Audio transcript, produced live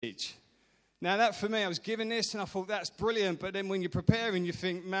Now that for me, I was given this and I thought that's brilliant, but then when you're preparing you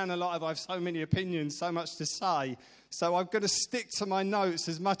think, man alive, I have so many opinions, so much to say, so I've got to stick to my notes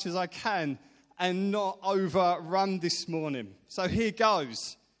as much as I can and not overrun this morning. So here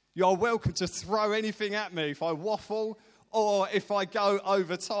goes. You're welcome to throw anything at me if I waffle or if I go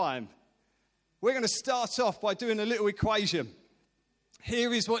over time. We're going to start off by doing a little equation.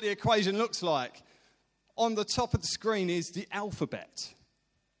 Here is what the equation looks like. On the top of the screen is the alphabet.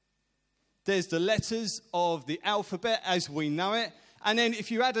 There's the letters of the alphabet as we know it. And then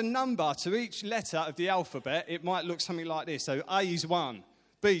if you add a number to each letter of the alphabet, it might look something like this. So A is 1,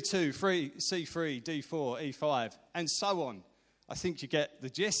 B 2, 3, C 3, D 4, E 5, and so on. I think you get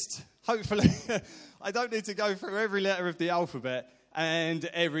the gist, hopefully. I don't need to go through every letter of the alphabet and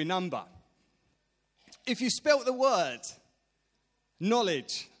every number. If you spelt the word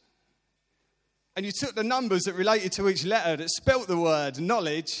knowledge, and you took the numbers that related to each letter that spelt the word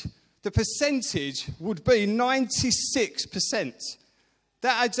knowledge, the percentage would be 96%.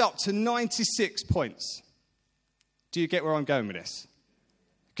 That adds up to 96 points. Do you get where I'm going with this?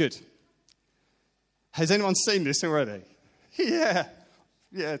 Good. Has anyone seen this already? Yeah,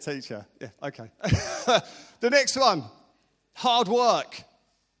 teacher. Yeah, okay. The next one, hard work.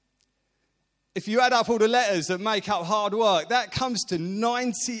 If you add up all the letters that make up hard work, that comes to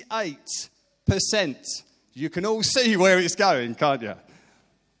 98%. You can all see where it's going, can't you?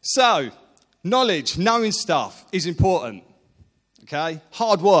 So, knowledge, knowing stuff is important, okay?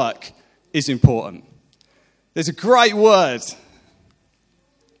 Hard work is important. There's a great word,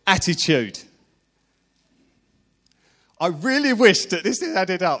 attitude. I really wish that this had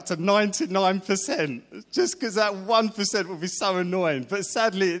added up to 99%, just because that 1% would be so annoying, but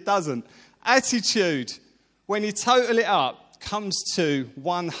sadly it doesn't. Attitude, when you total it up, comes to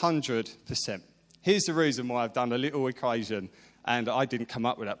 100%. Here's the reason why I've done a little equation. And I didn't come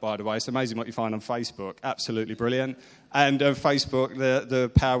up with that, by the way. It's amazing what you find on Facebook. Absolutely brilliant. And Facebook,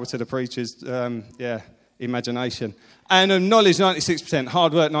 the power to the preacher's, imagination. And knowledge, 96%.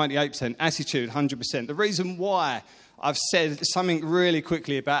 Hard work, 98%. Attitude, 100%. The reason why I've said something really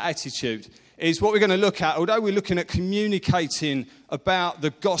quickly about attitude is what we're going to look at. Although we're looking at communicating about the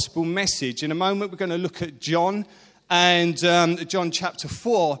gospel message, in a moment we're going to look at John and John chapter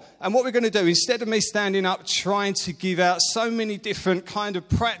 4. And what we're going to do, instead of me standing up trying to give out so many different kind of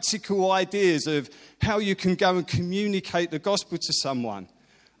practical ideas of how you can go and communicate the gospel to someone,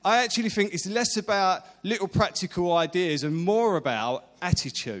 I actually think it's less about little practical ideas and more about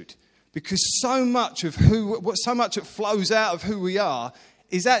attitude. Because so much that flows out of who we are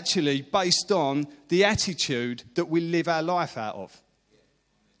is actually based on the attitude that we live our life out of.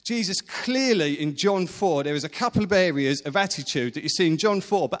 Jesus clearly in John 4, there is a couple of areas of attitude that you see in John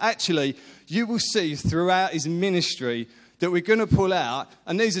 4, but actually you will see throughout his ministry that we're going to pull out,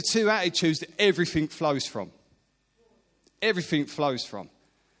 and these are two attitudes that everything flows from. Everything flows from.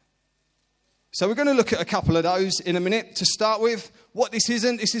 So we're going to look at a couple of those in a minute. To start with, what this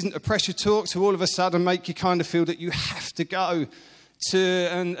isn't a pressure talk to all of a sudden make you kind of feel that you have to go to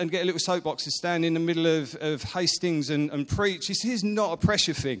and get a little soapbox and stand in the middle of Hastings and preach. This is not a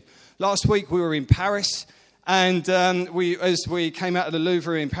pressure thing. Last week we were in Paris, and as we came out of the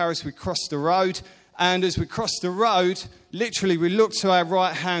Louvre in Paris, we crossed the road. And as we crossed the road, literally we looked to our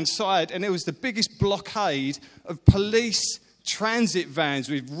right-hand side, and there was the biggest blockade of police transit vans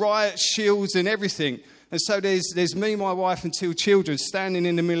with riot shields and everything. And so there's me, my wife, and two children standing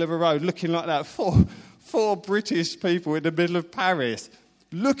in the middle of a road looking like that. Four British people in the middle of Paris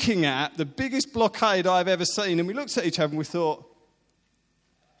looking at the biggest blockade I've ever seen. And we looked at each other and we thought,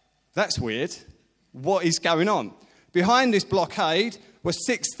 that's weird. What is going on? Behind this blockade were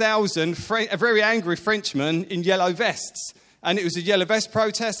 6,000 very angry Frenchmen in yellow vests. And it was a yellow vest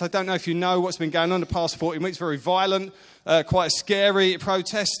protest. I don't know if you know what's been going on the past 14 weeks. Very violent, quite a scary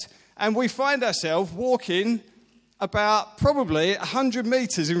protest. And we find ourselves walking about probably 100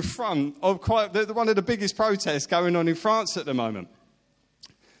 metres in front of one of the biggest protests going on in France at the moment.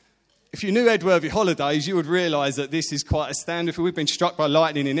 If you knew Edworthy Holidays, you would realise that this is quite a standard. We've been struck by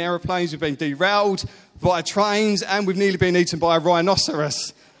lightning in aeroplanes, we've been derailed by trains, and we've nearly been eaten by a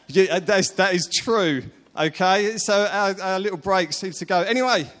rhinoceros. That is true, okay? So our little break seems to go.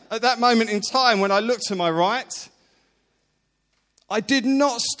 Anyway, at that moment in time, when I looked to my right, I did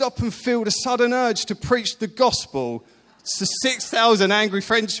not stop and feel the sudden urge to preach the gospel to 6,000 angry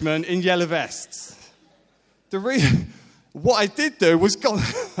Frenchmen in yellow vests. What I did do was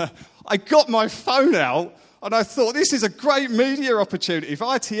I got my phone out and I thought, this is a great media opportunity. If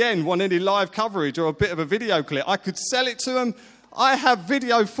ITN want any live coverage or a bit of a video clip, I could sell it to them. I have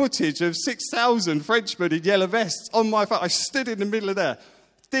video footage of 6,000 Frenchmen in yellow vests on my phone. I stood in the middle of there.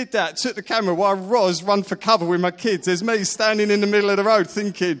 Did that, took the camera while Roz run for cover with my kids. There's me standing in the middle of the road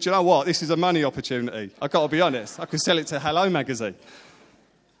thinking, do you know what? This is a money opportunity. I've got to be honest. I could sell it to Hello magazine.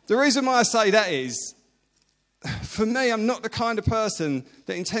 The reason why I say that is, for me, I'm not the kind of person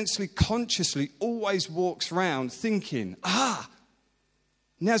that intensely, consciously always walks around thinking,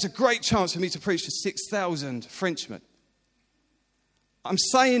 now's a great chance for me to preach to 6,000 Frenchmen. I'm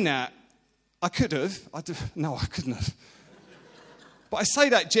saying that, I could have. No, I couldn't have. But I say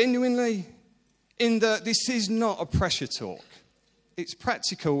that genuinely in that this is not a pressure talk. It's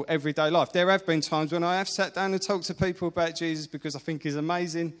practical everyday life. There have been times when I have sat down and talked to people about Jesus because I think he's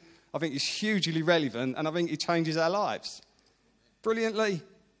amazing, I think he's hugely relevant, and I think he changes our lives brilliantly.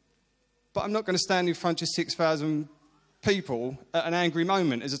 But I'm not going to stand in front of 6,000 people at an angry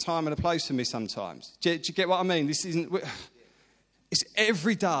moment. There's a time and a place for me sometimes. Do you get what I mean? It's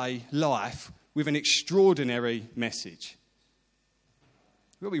everyday life with an extraordinary message.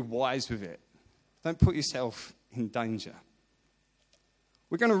 You've got to be wise with it. Don't put yourself in danger.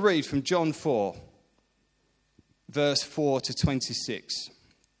 We're going to read from John 4, verse 4 to 26.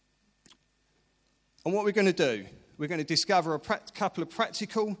 And what we're going to do, we're going to discover a couple of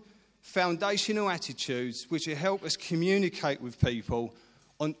practical, foundational attitudes which will help us communicate with people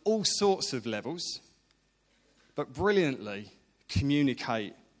on all sorts of levels, but brilliantly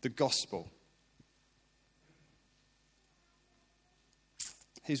communicate the gospel.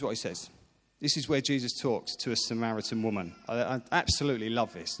 Here's what he says. This is where Jesus talks to a Samaritan woman. I absolutely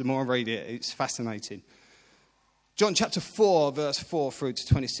love this. The more I read it, it's fascinating. John chapter 4, verse 4 through to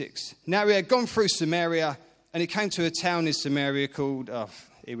 26. Now he had gone through Samaria, and he came to a town in Samaria called,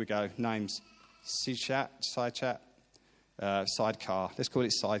 here we go, names. Sidecar. Let's call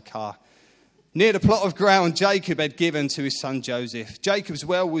it Sidecar. Near the plot of ground Jacob had given to his son Joseph. Jacob's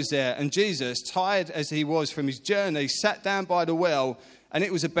well was there, and Jesus, tired as he was from his journey, sat down by the well, and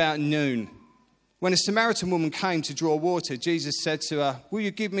it was about noon. When a Samaritan woman came to draw water, Jesus said to her, "Will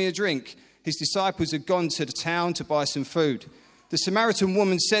you give me a drink?" His disciples had gone to the town to buy some food. The Samaritan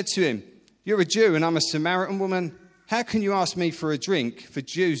woman said to him, "You're a Jew and I'm a Samaritan woman. How can you ask me for a drink? For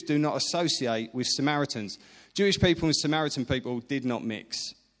Jews do not associate with Samaritans." Jewish people and Samaritan people did not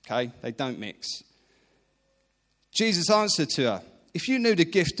mix. Okay? They don't mix. Jesus answered to her, "If you knew the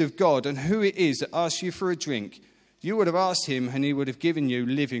gift of God and who it is that asks you for a drink, you would have asked him and he would have given you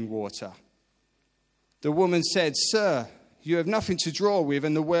living water." The woman said, "Sir, you have nothing to draw with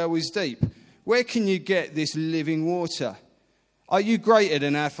and the well is deep. Where can you get this living water? Are you greater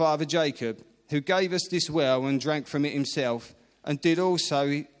than our father Jacob, who gave us this well and drank from it himself, and did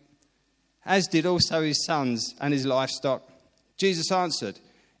also his sons and his livestock?" Jesus answered,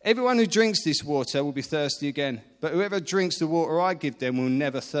 "Everyone who drinks this water will be thirsty again, but whoever drinks the water I give them will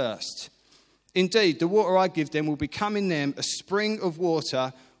never thirst. Indeed, the water I give them will become in them a spring of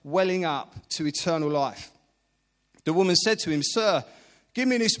water welling up to eternal life." The woman said to him, "Sir, give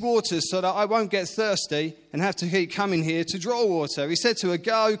me this water so that I won't get thirsty and have to keep coming here to draw water." He said to her,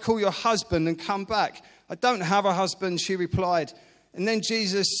 "Go, call your husband and come back." "I don't have a husband," she replied. And then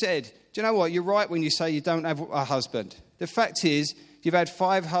Jesus said, "Do you know what? You're right when you say you don't have a husband. The fact is, you've had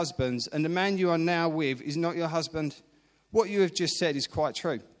 5 husbands, and the man you are now with is not your husband. What you have just said is quite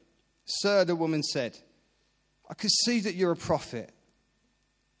true." "Sir," the woman said, "I could see that you're a prophet.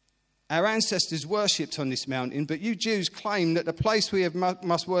 Our ancestors worshipped on this mountain, but you Jews claim that the place we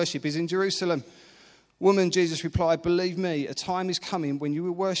must worship is in Jerusalem." "Woman," Jesus replied, "believe me, a time is coming when you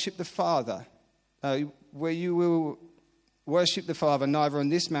will worship the Father, neither on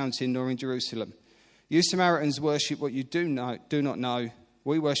this mountain nor in Jerusalem. You Samaritans worship what you do not know.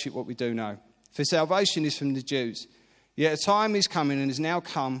 We worship what we do know. For salvation is from the Jews. Yet a time is coming and has now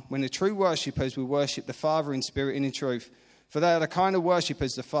come when the true worshippers will worship the Father in spirit and in truth. For they are the kind of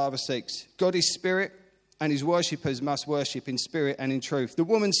worshippers the Father seeks. God is spirit, and his worshippers must worship in spirit and in truth." The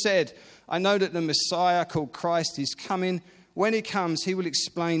woman said, "I know that the Messiah called Christ is coming. When he comes, he will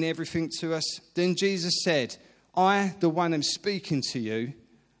explain everything to us." Then Jesus said, "I, the one am speaking to you,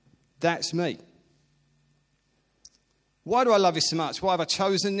 that's me." Why do I love this so much? Why have I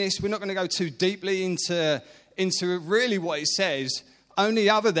chosen this? We're not going to go too deeply into really what it says, only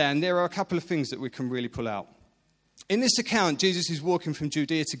other than there are a couple of things that we can really pull out. In this account, Jesus is walking from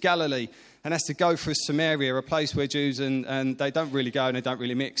Judea to Galilee and has to go through Samaria, a place where Jews and they don't really go and they don't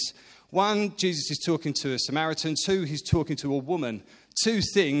really mix. 1, Jesus is talking to a Samaritan. 2, he's talking to a woman. 2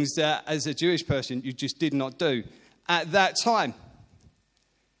 things that, as a Jewish person, you just did not do at that time.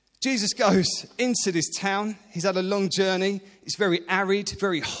 Jesus goes into this town. He's had a long journey. It's very arid,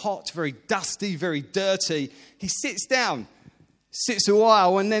 very hot, very dusty, very dirty. He sits down, sits a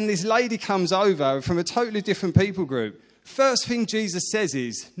while, and then this lady comes over from a totally different people group, First thing Jesus says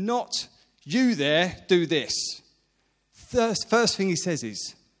is, not you there, do this. First thing he says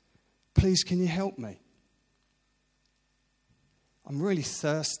is, please, can you help me? I'm really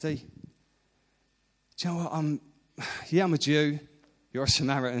thirsty. Do you know what? I'm a Jew. You're a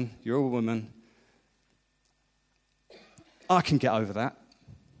Samaritan. You're a woman. I can get over that.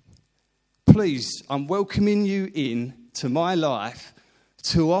 Please, I'm welcoming you in to my life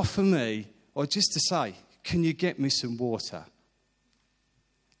to offer me, or just to say, can you get me some water?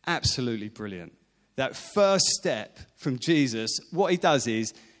 Absolutely brilliant. That first step from Jesus, what he does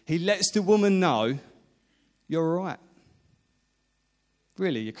is, he lets the woman know, you're all right.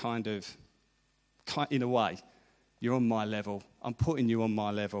 Really, you're kind of, in a way, you're on my level. I'm putting you on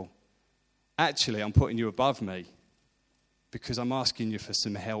my level. Actually, I'm putting you above me because I'm asking you for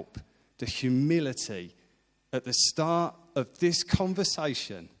some help. The humility at the start of this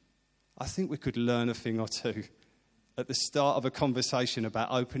conversation, I think we could learn a thing or two at the start of a conversation about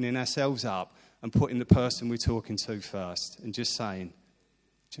opening ourselves up and putting the person we're talking to first and just saying,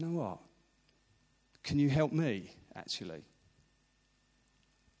 do you know what? Can you help me, actually?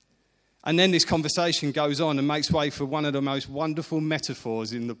 And then this conversation goes on and makes way for one of the most wonderful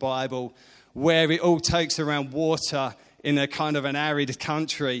metaphors in the Bible, where it all takes around water in a kind of an arid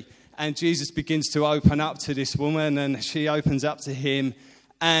country. And Jesus begins to open up to this woman, and she opens up to him.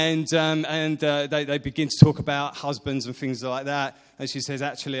 And they begin to talk about husbands and things like that. And she says,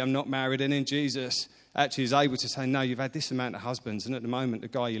 actually, I'm not married. And then Jesus actually is able to say, no, you've had this amount of husbands. And at the moment, the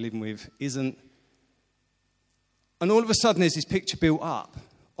guy you're living with isn't. And all of a sudden, there's this picture built up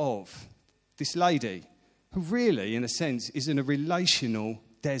of this lady who really, in a sense, is in a relational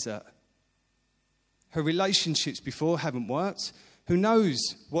desert. Her relationships before haven't worked. Who knows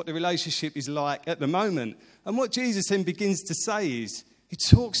what the relationship is like at the moment? And what Jesus then begins to say is, he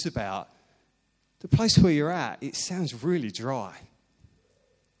talks about the place where you're at, it sounds really dry.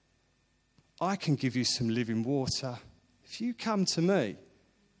 I can give you some living water. If you come to me,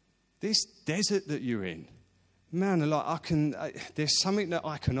 this desert that you're in, man, there's something that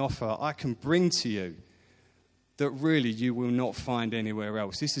I can offer, I can bring to you that really you will not find anywhere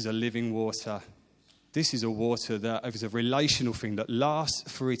else. This is a living water. This is a water that is a relational thing that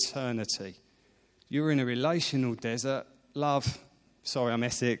lasts for eternity. You're in a relational desert. Love, sorry, I'm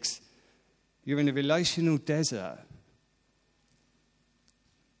Essex. You're in a relational desert.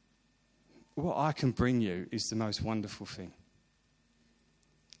 What I can bring you is the most wonderful thing.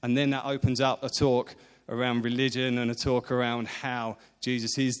 And then that opens up a talk around religion and a talk around how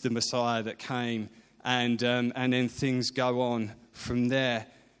Jesus is the Messiah that came, and then things go on from there.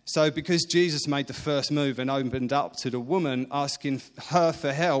 So because Jesus made the first move and opened up to the woman, asking her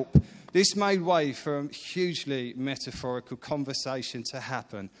for help, this made way for a hugely metaphorical conversation to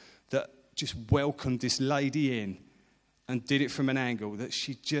happen that just welcomed this lady in and did it from an angle that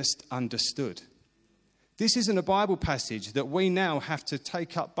she just understood. This isn't a Bible passage that we now have to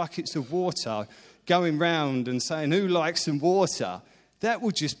take up buckets of water, going round and saying, who likes some water? That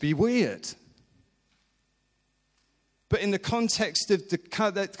would just be weird. But in the context of the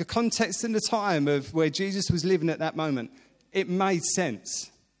context and the time of where Jesus was living at that moment, it made sense.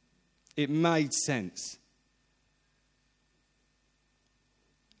 It made sense.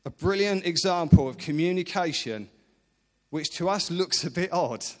 A brilliant example of communication, which to us looks a bit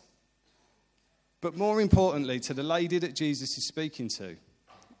odd. But more importantly, to the lady that Jesus is speaking to,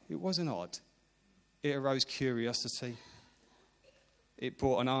 it wasn't odd. It aroused curiosity. It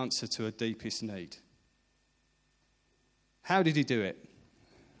brought an answer to her deepest need. How did he do it?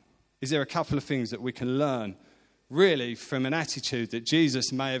 Is there a couple of things that we can learn, really, from an attitude that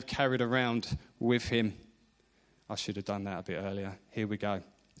Jesus may have carried around with him? I should have done that a bit earlier. Here we go.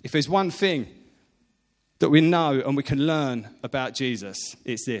 If there's one thing that we know and we can learn about Jesus,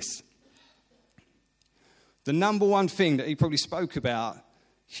 it's this. The number one thing that he probably spoke about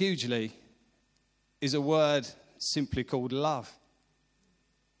hugely is a word simply called love.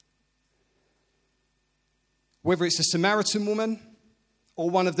 Whether it's a Samaritan woman or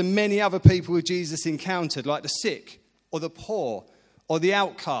one of the many other people who Jesus encountered, like the sick or the poor or the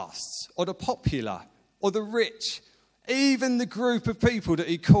outcasts or the popular or the rich, even the group of people that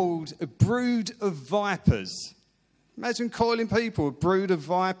he called a brood of vipers. Imagine calling people a brood of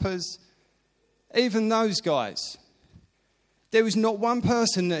vipers. Even those guys. There was not one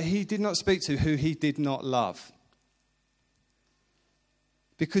person that he did not speak to who he did not love.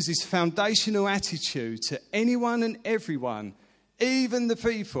 Because his foundational attitude to anyone and everyone, even the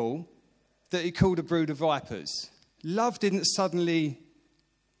people that he called a brood of vipers, love didn't suddenly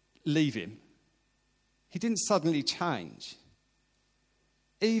leave him. He didn't suddenly change.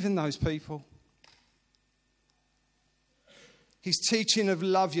 Even those people. He's teaching of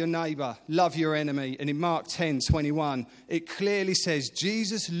love your neighbour, love your enemy. And in Mark 10:21, it clearly says,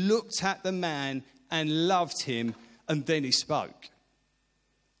 Jesus looked at the man and loved him, and then he spoke.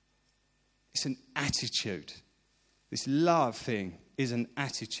 It's an attitude. This love thing is an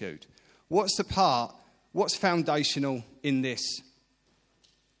attitude. What's foundational in this?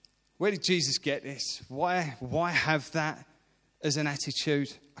 Where did Jesus get this? Why have that as an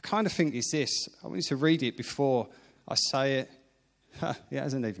attitude? I kind of think it's this. I want you to read it before I say it. It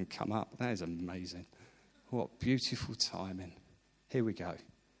hasn't even come up. That is amazing. What beautiful timing. Here we go.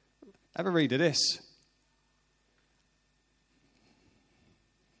 Have a read of this.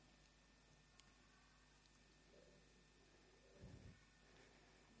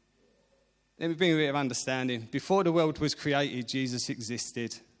 Let me bring a bit of understanding. Before the world was created, Jesus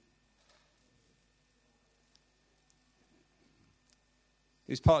existed.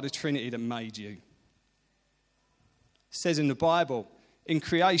 He was part of the Trinity that made you. It says in the Bible, in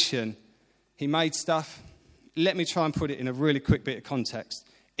creation, he made stuff. Let me try and put it in a really quick bit of context.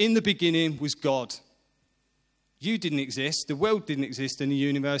 In the beginning was God. You didn't exist, the world didn't exist, and the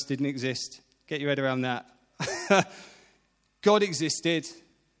universe didn't exist. Get your head around that. God existed.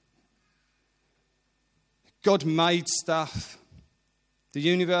 God made stuff, the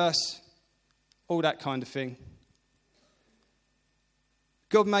universe, all that kind of thing.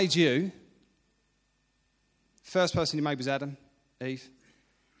 God made you. First person he made was Adam, Eve.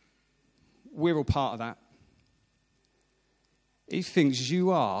 We're all part of that. He thinks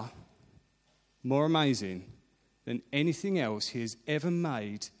you are more amazing than anything else he has ever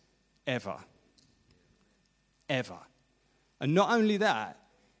made, ever. Ever. And not only that,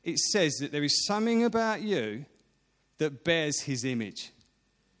 it says that there is something about you that bears his image.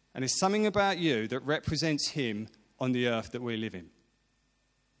 And there's something about you that represents him on the earth that we live in.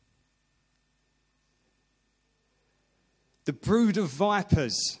 The brood of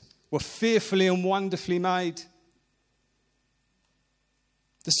vipers were fearfully and wonderfully made.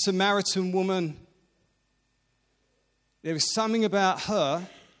 The Samaritan woman, there was something about her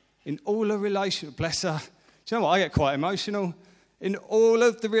in all her relational, bless her. Do you know what? I get quite emotional. In all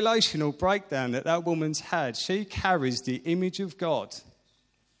of the relational breakdown that woman's had, she carries the image of God.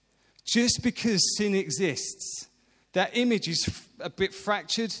 Just because sin exists, that image is a bit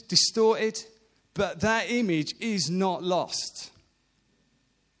fractured, distorted, but that image is not lost.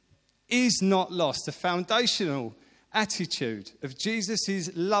 Is not lost. The foundational attitude of Jesus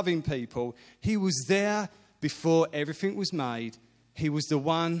is loving people. He was there before everything was made. He was the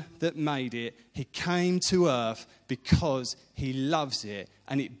one that made it. He came to earth because he loves it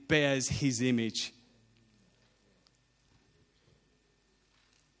and it bears his image.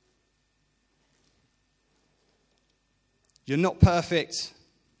 You're not perfect.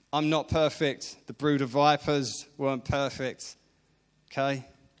 I'm not perfect. The brood of vipers weren't perfect. Okay?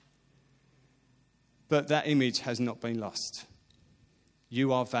 But that image has not been lost.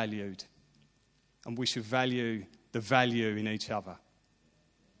 You are valued. And we should value the value in each other.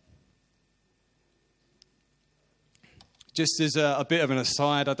 Just as a bit of an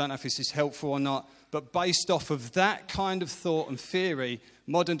aside, I don't know if this is helpful or not, but based off of that kind of thought and theory,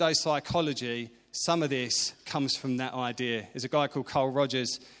 modern day psychology, some of this comes from that idea. There's a guy called Carl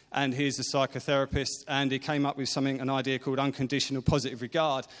Rogers, and he's a psychotherapist, and he came up with an idea called unconditional positive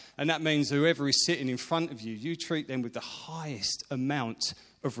regard. And that means whoever is sitting in front of you, you treat them with the highest amount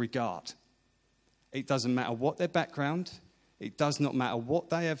of regard. It doesn't matter what their background, it does not matter what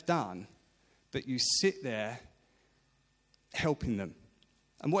they have done, but you sit there helping them.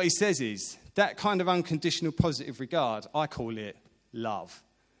 And what he says is, that kind of unconditional positive regard, I call it love.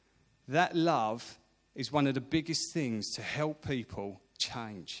 That love is one of the biggest things to help people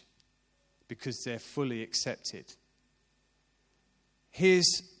change because they're fully accepted.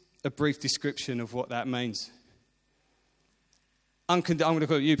 Here's a brief description of what that means. I'm going to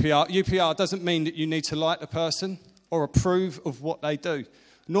call it UPR. UPR doesn't mean that you need to like the person or approve of what they do,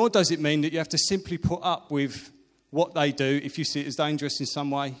 nor does it mean that you have to simply put up with what they do if you see it as dangerous in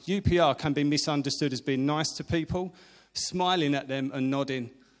some way. UPR can be misunderstood as being nice to people, smiling at them and nodding.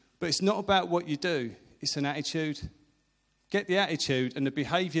 But it's not about what you do, it's an attitude. Get the attitude, and the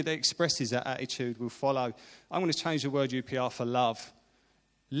behaviour that expresses that attitude will follow. I'm going to change the word UPR for love.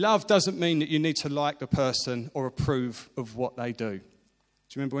 Love doesn't mean that you need to like the person or approve of what they do. Do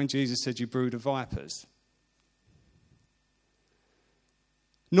you remember when Jesus said, you brood of vipers?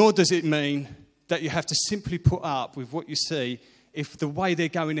 Nor does it mean that you have to simply put up with what you see if the way they're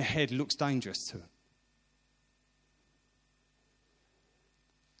going ahead looks dangerous to them.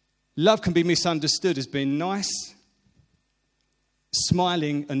 Love can be misunderstood as being nice,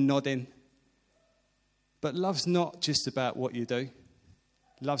 smiling and nodding. But love's not just about what you do.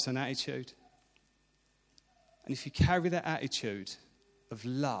 Love's an attitude. And if you carry that attitude of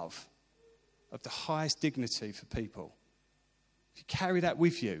love, of the highest dignity for people, if you carry that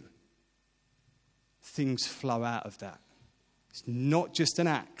with you, things flow out of that. It's not just an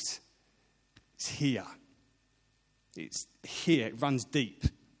act. It's here. It's here. It runs deep.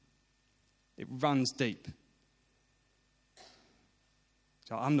 It runs deep.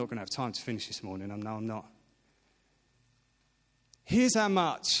 So I'm not going to have time to finish this morning. No, I'm not. Here's how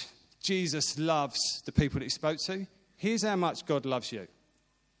much Jesus loves the people that he spoke to. Here's how much God loves you.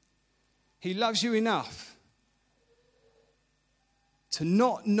 He loves you enough to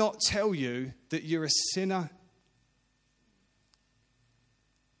not tell you that you're a sinner.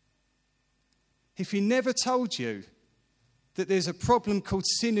 If he never told you that there's a problem called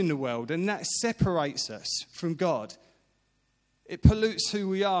sin in the world and that separates us from God, it pollutes who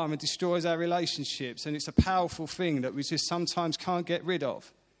we are and destroys our relationships, and it's a powerful thing that we just sometimes can't get rid of.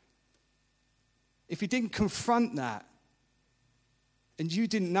 If he didn't confront that, and you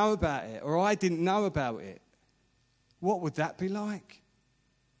didn't know about it, or I didn't know about it, what would that be like?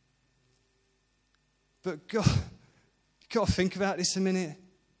 But God, you've got to think about this a minute.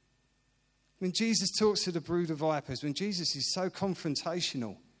 When Jesus talks to the brood of vipers, when Jesus is so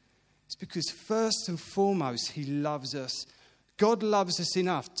confrontational, it's because first and foremost, he loves us. God loves us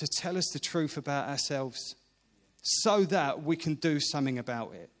enough to tell us the truth about ourselves so that we can do something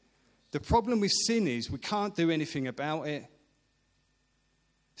about it. The problem with sin is we can't do anything about it.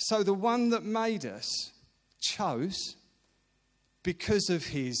 So the one that made us chose, because of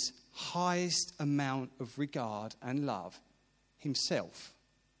his highest amount of regard and love, himself,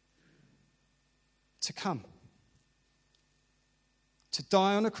 to come, to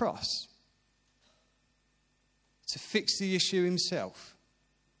die on a cross, to fix the issue himself,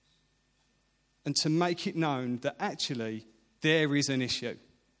 and to make it known that actually there is an issue.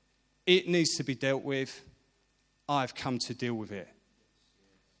 It needs to be dealt with. I've come to deal with it.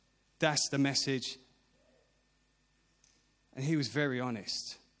 That's the message. And he was very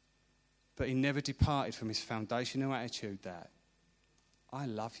honest. But he never departed from his foundational attitude that I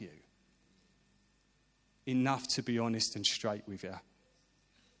love you enough to be honest and straight with you.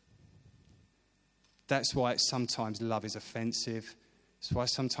 That's why sometimes love is offensive. That's why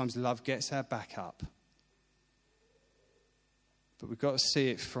sometimes love gets our back up. But we've got to see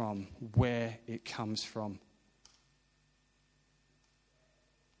it from where it comes from.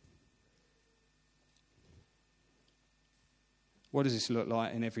 What does this look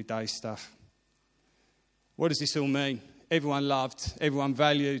like in everyday stuff? What does this all mean? Everyone loved, everyone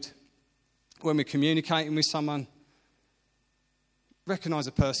valued. When we're communicating with someone, recognise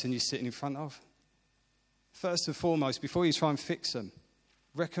the person you're sitting in front of. First and foremost, before you try and fix them,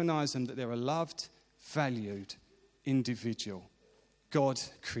 recognise them that they're a loved, valued individual. God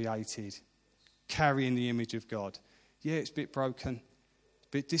created, carrying the image of God. Yeah, it's a bit broken, a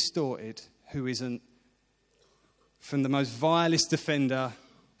bit distorted. Who isn't? From the most vilest offender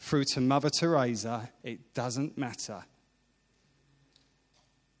through to Mother Teresa, it doesn't matter.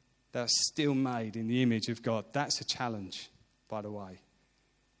 They're still made in the image of God. That's a challenge, by the way.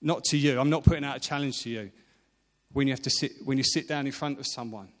 Not to you. I'm not putting out a challenge to you. When you sit down in front of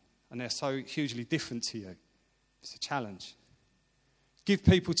someone and they're so hugely different to you, it's a challenge. Give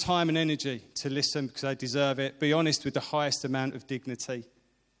people time and energy to listen because they deserve it. Be honest with the highest amount of dignity.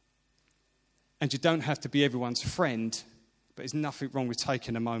 And you don't have to be everyone's friend, but there's nothing wrong with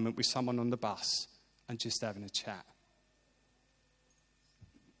taking a moment with someone on the bus and just having a chat.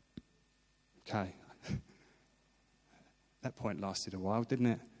 Okay. That point lasted a while, didn't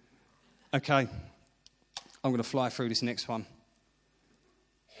it? Okay. I'm going to fly through this next one.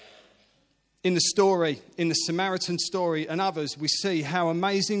 In the story, in the Samaritan story and others, we see how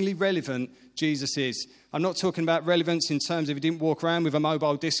amazingly relevant Jesus is. I'm not talking about relevance in terms of he didn't walk around with a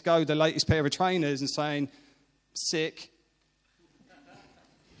mobile disco, the latest pair of trainers, and saying, sick.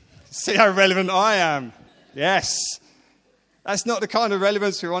 See how relevant I am. Yes. That's not the kind of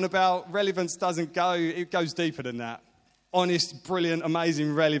relevance we're on about. Relevance doesn't go, it goes deeper than that. Honest, brilliant,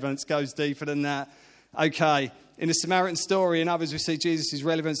 amazing relevance goes deeper than that. Okay. In the Samaritan story and others, we see Jesus'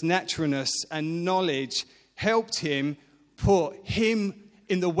 relevance, naturalness, and knowledge helped him put him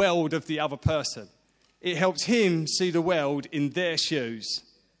in the world of the other person. It helped him see the world in their shoes.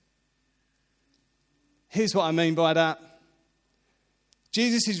 Here's what I mean by that.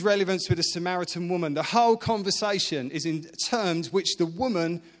 Jesus' relevance with the Samaritan woman. The whole conversation is in terms which the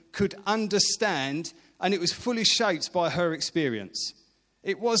woman could understand, and it was fully shaped by her experience.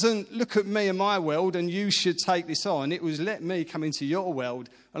 It wasn't, look at me and my world and you should take this on. It was, let me come into your world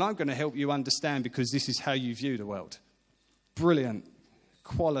and I'm going to help you understand because this is how you view the world. Brilliant.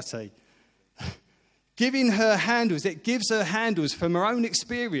 Quality. Giving her handles, it gives her handles from her own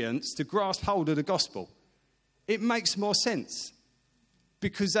experience to grasp hold of the gospel. It makes more sense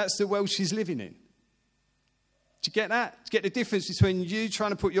because that's the world she's living in. Do you get that? Do you get the difference between you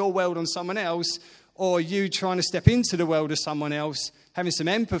trying to put your world on someone else or you trying to step into the world of someone else, having some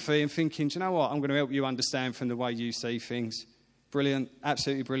empathy and thinking, do you know what, I'm going to help you understand from the way you see things. Brilliant,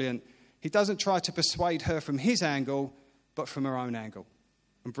 absolutely brilliant. He doesn't try to persuade her from his angle, but from her own angle,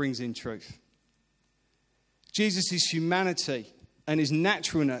 and brings in truth. Jesus' humanity and his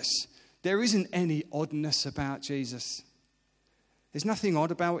naturalness, there isn't any oddness about Jesus. There's nothing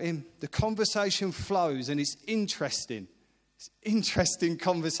odd about him. The conversation flows and it's interesting. It's interesting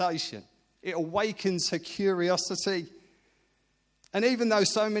conversation. It awakens her curiosity. And even though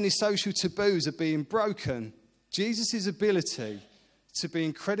so many social taboos are being broken, Jesus' ability to be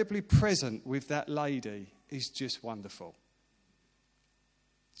incredibly present with that lady is just wonderful.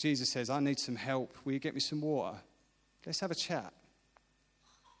 Jesus says, I need some help. Will you get me some water? Let's have a chat.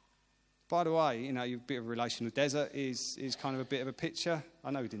 By the way, your bit of relational desert is kind of a bit of a picture.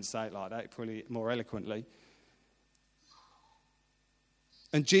 I know he didn't say it like that, probably more eloquently.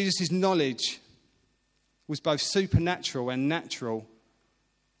 And Jesus' knowledge was both supernatural and natural,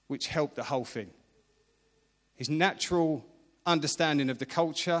 which helped the whole thing. His natural understanding of the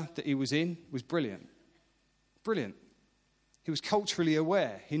culture that he was in was brilliant. Brilliant. He was culturally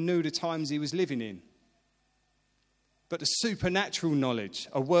aware. He knew the times he was living in. But the supernatural knowledge,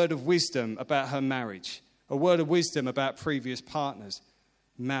 a word of wisdom about her marriage, a word of wisdom about previous partners,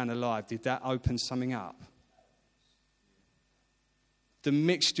 man alive, did that open something up? The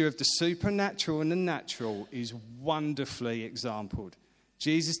mixture of the supernatural and the natural is wonderfully exampled.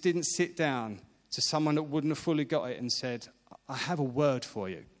 Jesus didn't sit down to someone that wouldn't have fully got it and said, I have a word for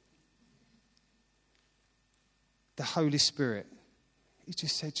you. The Holy Spirit, he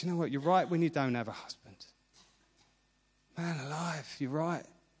just said, you know what, you're right when you don't have a husband. Man alive, you're right.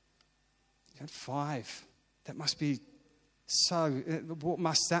 You had 5. That must be so, what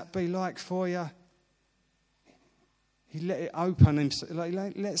must that be like for you? He let it open,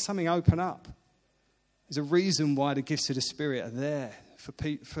 let something open up. There's a reason why the gifts of the Spirit are there.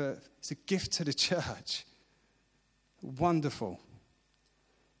 It's a gift to the church. Wonderful.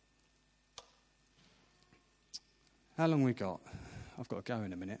 How long we got? I've got to go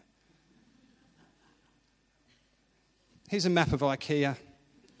in a minute. Here's a map of IKEA.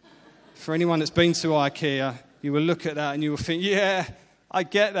 For anyone that's been to IKEA, you will look at that and you will think, yeah, I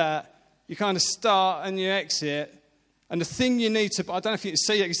get that. You kind of start and you exit. And the thing you need to buy, I don't know if you can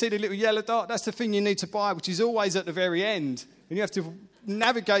see it. You see the little yellow dot? That's the thing you need to buy, which is always at the very end. And you have to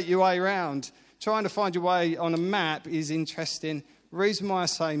navigate your way around. Trying to find your way on a map is interesting. The reason why I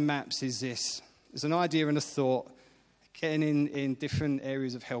say maps is this. There's an idea and a thought, getting in different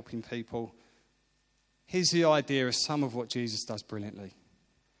areas of helping people. Here's the idea of some of what Jesus does brilliantly.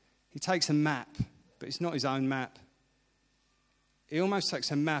 He takes a map, but it's not his own map. He almost takes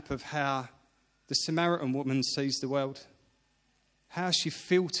a map of how the Samaritan woman sees the world, how she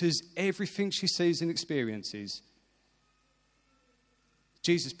filters everything she sees and experiences.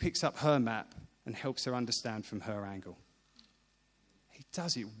 Jesus picks up her map and helps her understand from her angle. He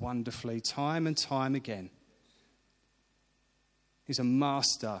does it wonderfully, time and time again. He's a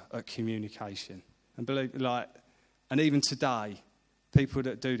master at communication. And even today, people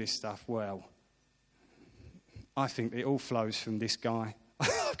that do this stuff well, I think it all flows from this guy.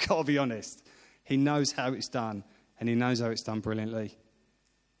 I've got to be honest. He knows how it's done, and he knows how it's done brilliantly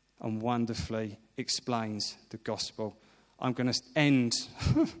and wonderfully explains the gospel. I'm going to end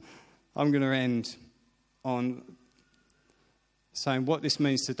on saying what this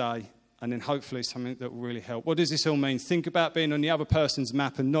means today, and then hopefully something that will really help. What does this all mean? Think about being on the other person's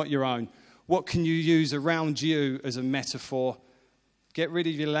map and not your own. What can you use around you as a metaphor? Get rid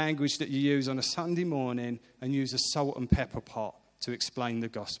of your language that you use on a Sunday morning and use a salt and pepper pot to explain the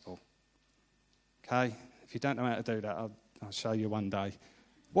gospel. Okay? If you don't know how to do that, I'll show you one day.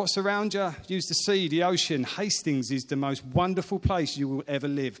 What's around you? Use the sea, the ocean. Hastings is the most wonderful place you will ever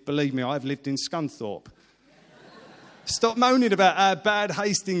live. Believe me, I've lived in Scunthorpe. Stop moaning about how bad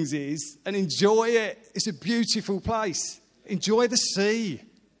Hastings is and enjoy it. It's a beautiful place. Enjoy the sea.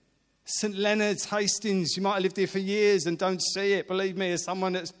 St Leonard's, Hastings, you might have lived here for years and don't see it. Believe me, as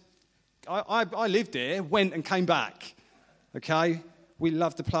someone that's... I lived here, went and came back. Okay? We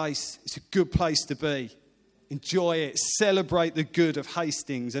love the place. It's a good place to be. Enjoy it. Celebrate the good of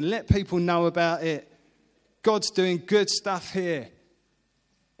Hastings and let people know about it. God's doing good stuff here.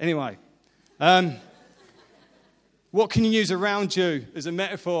 Anyway, what can you use around you as a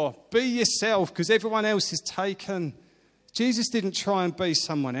metaphor? Be yourself, because everyone else is taken. Jesus didn't try and be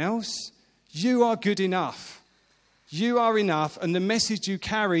someone else. You are good enough. You are enough, and the message you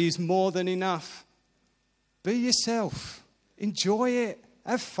carry is more than enough. Be yourself. Enjoy it.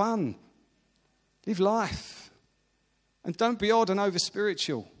 Have fun. Live life. And don't be odd and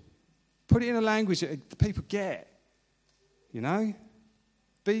over-spiritual. Put it in a language that the people get. You know?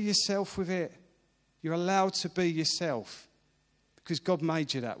 Be yourself with it. You're allowed to be yourself because God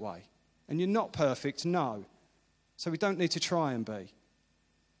made you that way. And you're not perfect, no. So we don't need to try and be.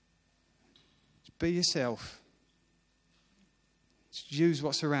 Just be yourself. Just use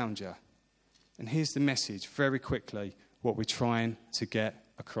what's around you. And here's the message, very quickly, what we're trying to get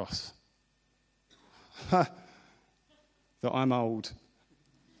across. That I'm old.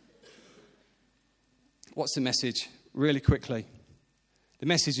 What's the message? Really quickly. The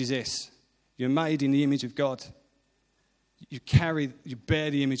message is this. You're made in the image of God. You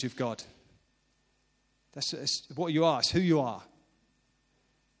bear the image of God. That's what you are. It's who you are.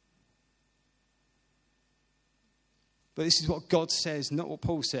 But this is what God says, not what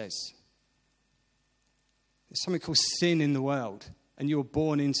Paul says. There's something called sin in the world, and you were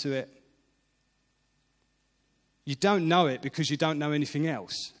born into it. You don't know it because you don't know anything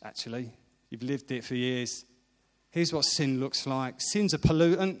else, actually. You've lived it for years. Here's what sin looks like. Sin's a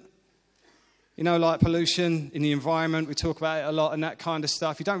pollutant. You know, like pollution in the environment, we talk about it a lot and that kind of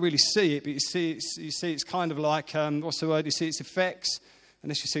stuff. You don't really see it, but you see it's kind of like, what's the word? You see its effects,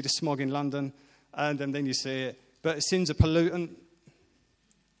 unless you see the smog in London, and then you see it. But sin's a pollutant.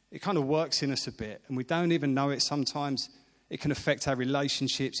 It kind of works in us a bit, and we don't even know it sometimes. It can affect our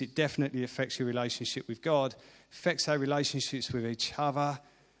relationships. It definitely affects your relationship with God. It affects our relationships with each other.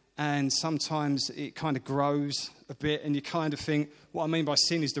 And sometimes it kind of grows a bit, and you kind of think, what I mean by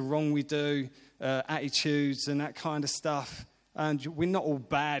sin is the wrong we do, attitudes and that kind of stuff. And we're not all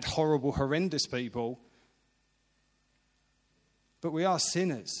bad, horrible, horrendous people. But we are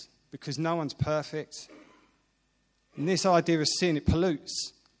sinners, because no one's perfect. And this idea of sin, it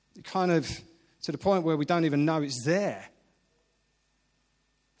pollutes. It kind of, to the point where we don't even know it's there.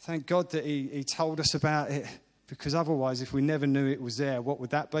 Thank God that he told us about it. Because otherwise, if we never knew it was there, what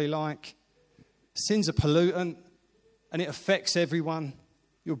would that be like? Sin's a pollutant, and it affects everyone.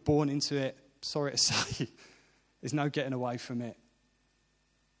 You're born into it. Sorry to say. There's no getting away from it.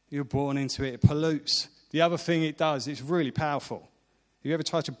 You're born into it. It pollutes. The other thing it does, it's really powerful. Have you ever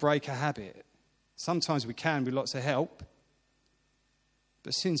tried to break a habit? Sometimes we can with lots of help.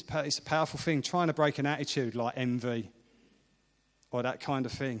 But sin's it's a powerful thing. Trying to break an attitude like envy or that kind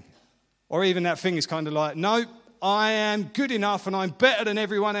of thing. Or even that thing is kind of like, no, I am good enough and I'm better than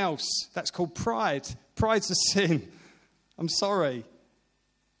everyone else. That's called pride. Pride's a sin. I'm sorry.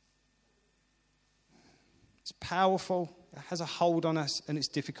 It's powerful. It has a hold on us, and it's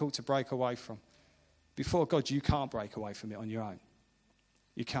difficult to break away from. Before God, you can't break away from it on your own.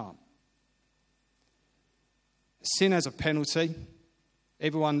 You can't. Sin has a penalty.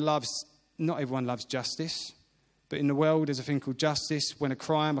 Not everyone loves justice. But in the world, there's a thing called justice. When a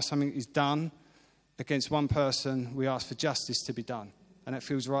crime or something is done against one person, we ask for justice to be done. And that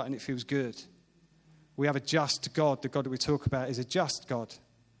feels right and it feels good. We have a just God. The God that we talk about is a just God.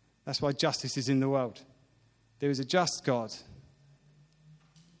 That's why justice is in the world. There is a just God.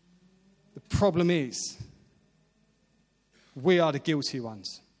 The problem is, we are the guilty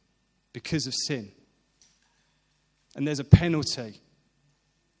ones because of sin. And there's a penalty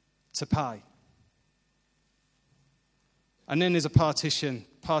to pay. And then there's a partition.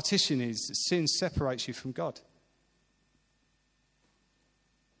 Partition is that sin separates you from God.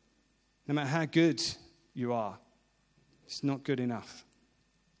 No matter how good you are, it's not good enough.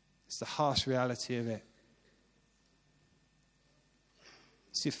 It's the harsh reality of it.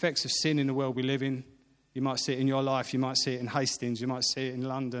 It's the effects of sin in the world we live in. You might see it in your life. You might see it in Hastings. You might see it in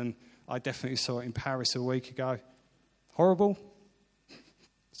London. I definitely saw it in Paris a week ago. Horrible.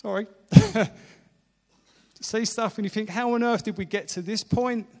 Sorry. See stuff and you think, how on earth did we get to this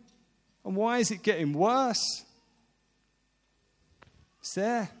point? And why is it getting worse? It's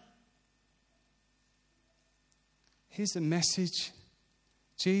there. Here's the message.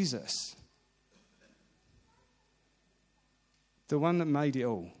 Jesus, the one that made it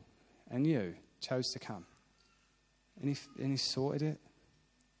all, and you, chose to come. And he sorted it.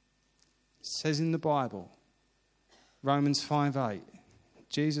 It says in the Bible, Romans 5:8,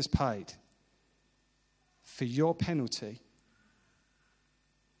 Jesus paid for your penalty.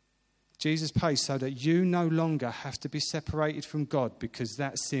 Jesus paid so that you no longer have to be separated from God because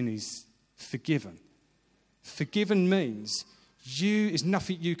that sin is forgiven. Forgiven means There's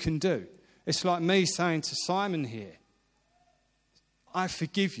nothing you can do. It's like me saying to Simon here, I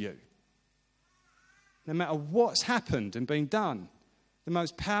forgive you. No matter what's happened and been done, the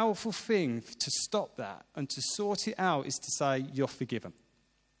most powerful thing to stop that and to sort it out is to say, you're forgiven.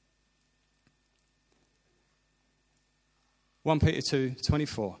 1 Peter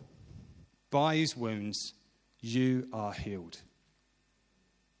 2:24. By his wounds, you are healed.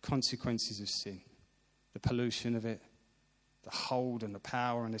 Consequences of sin, the pollution of it, the hold and the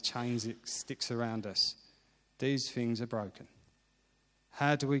power and the chains it sticks around us. These things are broken.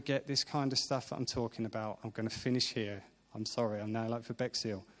 How do we get this kind of stuff that I'm talking about? I'm going to finish here. I'm sorry, I'm now late for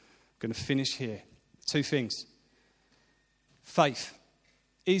Bexhill. I'm going to finish here. 2 things. Faith.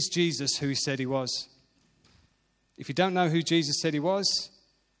 Is Jesus who he said he was? If you don't know who Jesus said he was,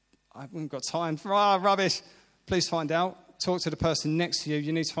 I haven't got time for rubbish. Please find out. Talk to the person next to you.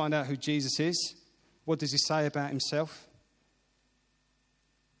 You need to find out who Jesus is. What does he say about himself?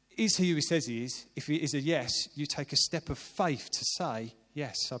 Is he who he says he is? If it is a yes, you take a step of faith to say,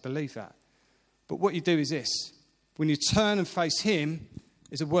 yes, I believe that. But what you do is this. When you turn and face him,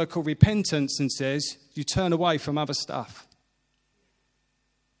 there's a word called repentance and says, you turn away from other stuff.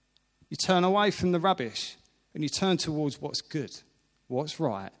 You turn away from the rubbish and you turn towards what's good, what's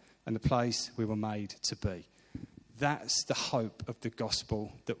right, and the place we were made to be. That's the hope of the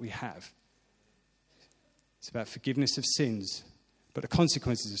gospel that we have. It's about forgiveness of sins, but the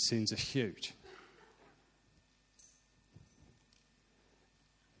consequences of sins are huge.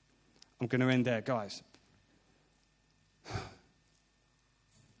 I'm going to end there, guys.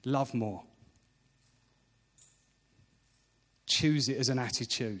 Love more. Choose it as an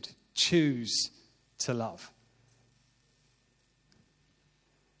attitude. Choose to love.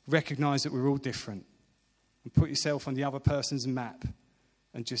 Recognize that we're all different. And put yourself on the other person's map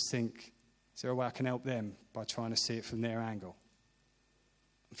and just think, is there a way I can help them by trying to see it from their angle?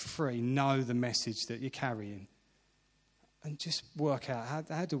 3, know the message that you're carrying. And just work out,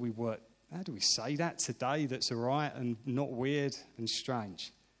 how do we say that today that's all right and not weird and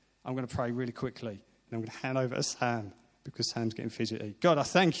strange? I'm going to pray really quickly, and I'm going to hand over to Sam because Sam's getting fidgety. God, I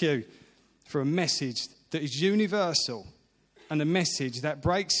thank you for a message that is universal and a message that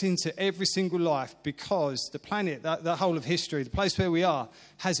breaks into every single life because the planet, the whole of history, the place where we are,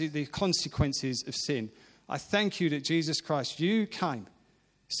 has the consequences of sin. I thank you that Jesus Christ, you came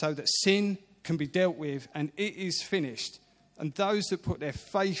so that sin can be dealt with and it is finished. And those that put their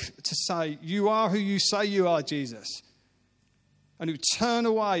faith to say, you are who you say you are, Jesus, and who turn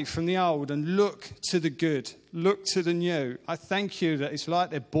away from the old and look to the good, look to the new, I thank you that it's like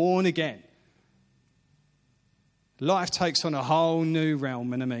they're born again. Life takes on a whole new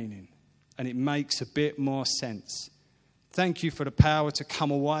realm and a meaning, and it makes a bit more sense. Thank you for the power to come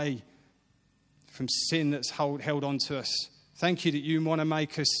away from sin that's held on to us. Thank you that you want to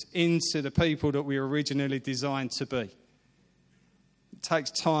make us into the people that we were originally designed to be. It takes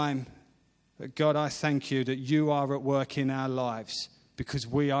time, but God, I thank you that you are at work in our lives because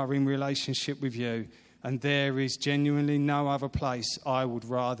we are in relationship with you, and there is genuinely no other place I would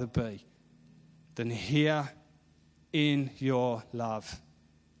rather be than here in your love.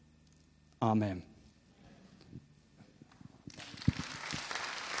 Amen.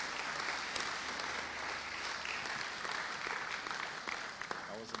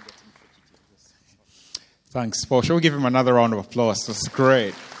 Thanks, Paul. Shall we give him another round of applause? That's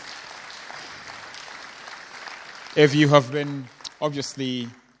great. If you have been obviously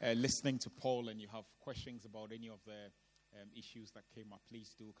listening to Paul and you have questions about any of the issues that came up,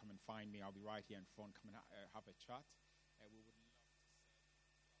 please do come and find me. I'll be right here in front. Come and have a chat.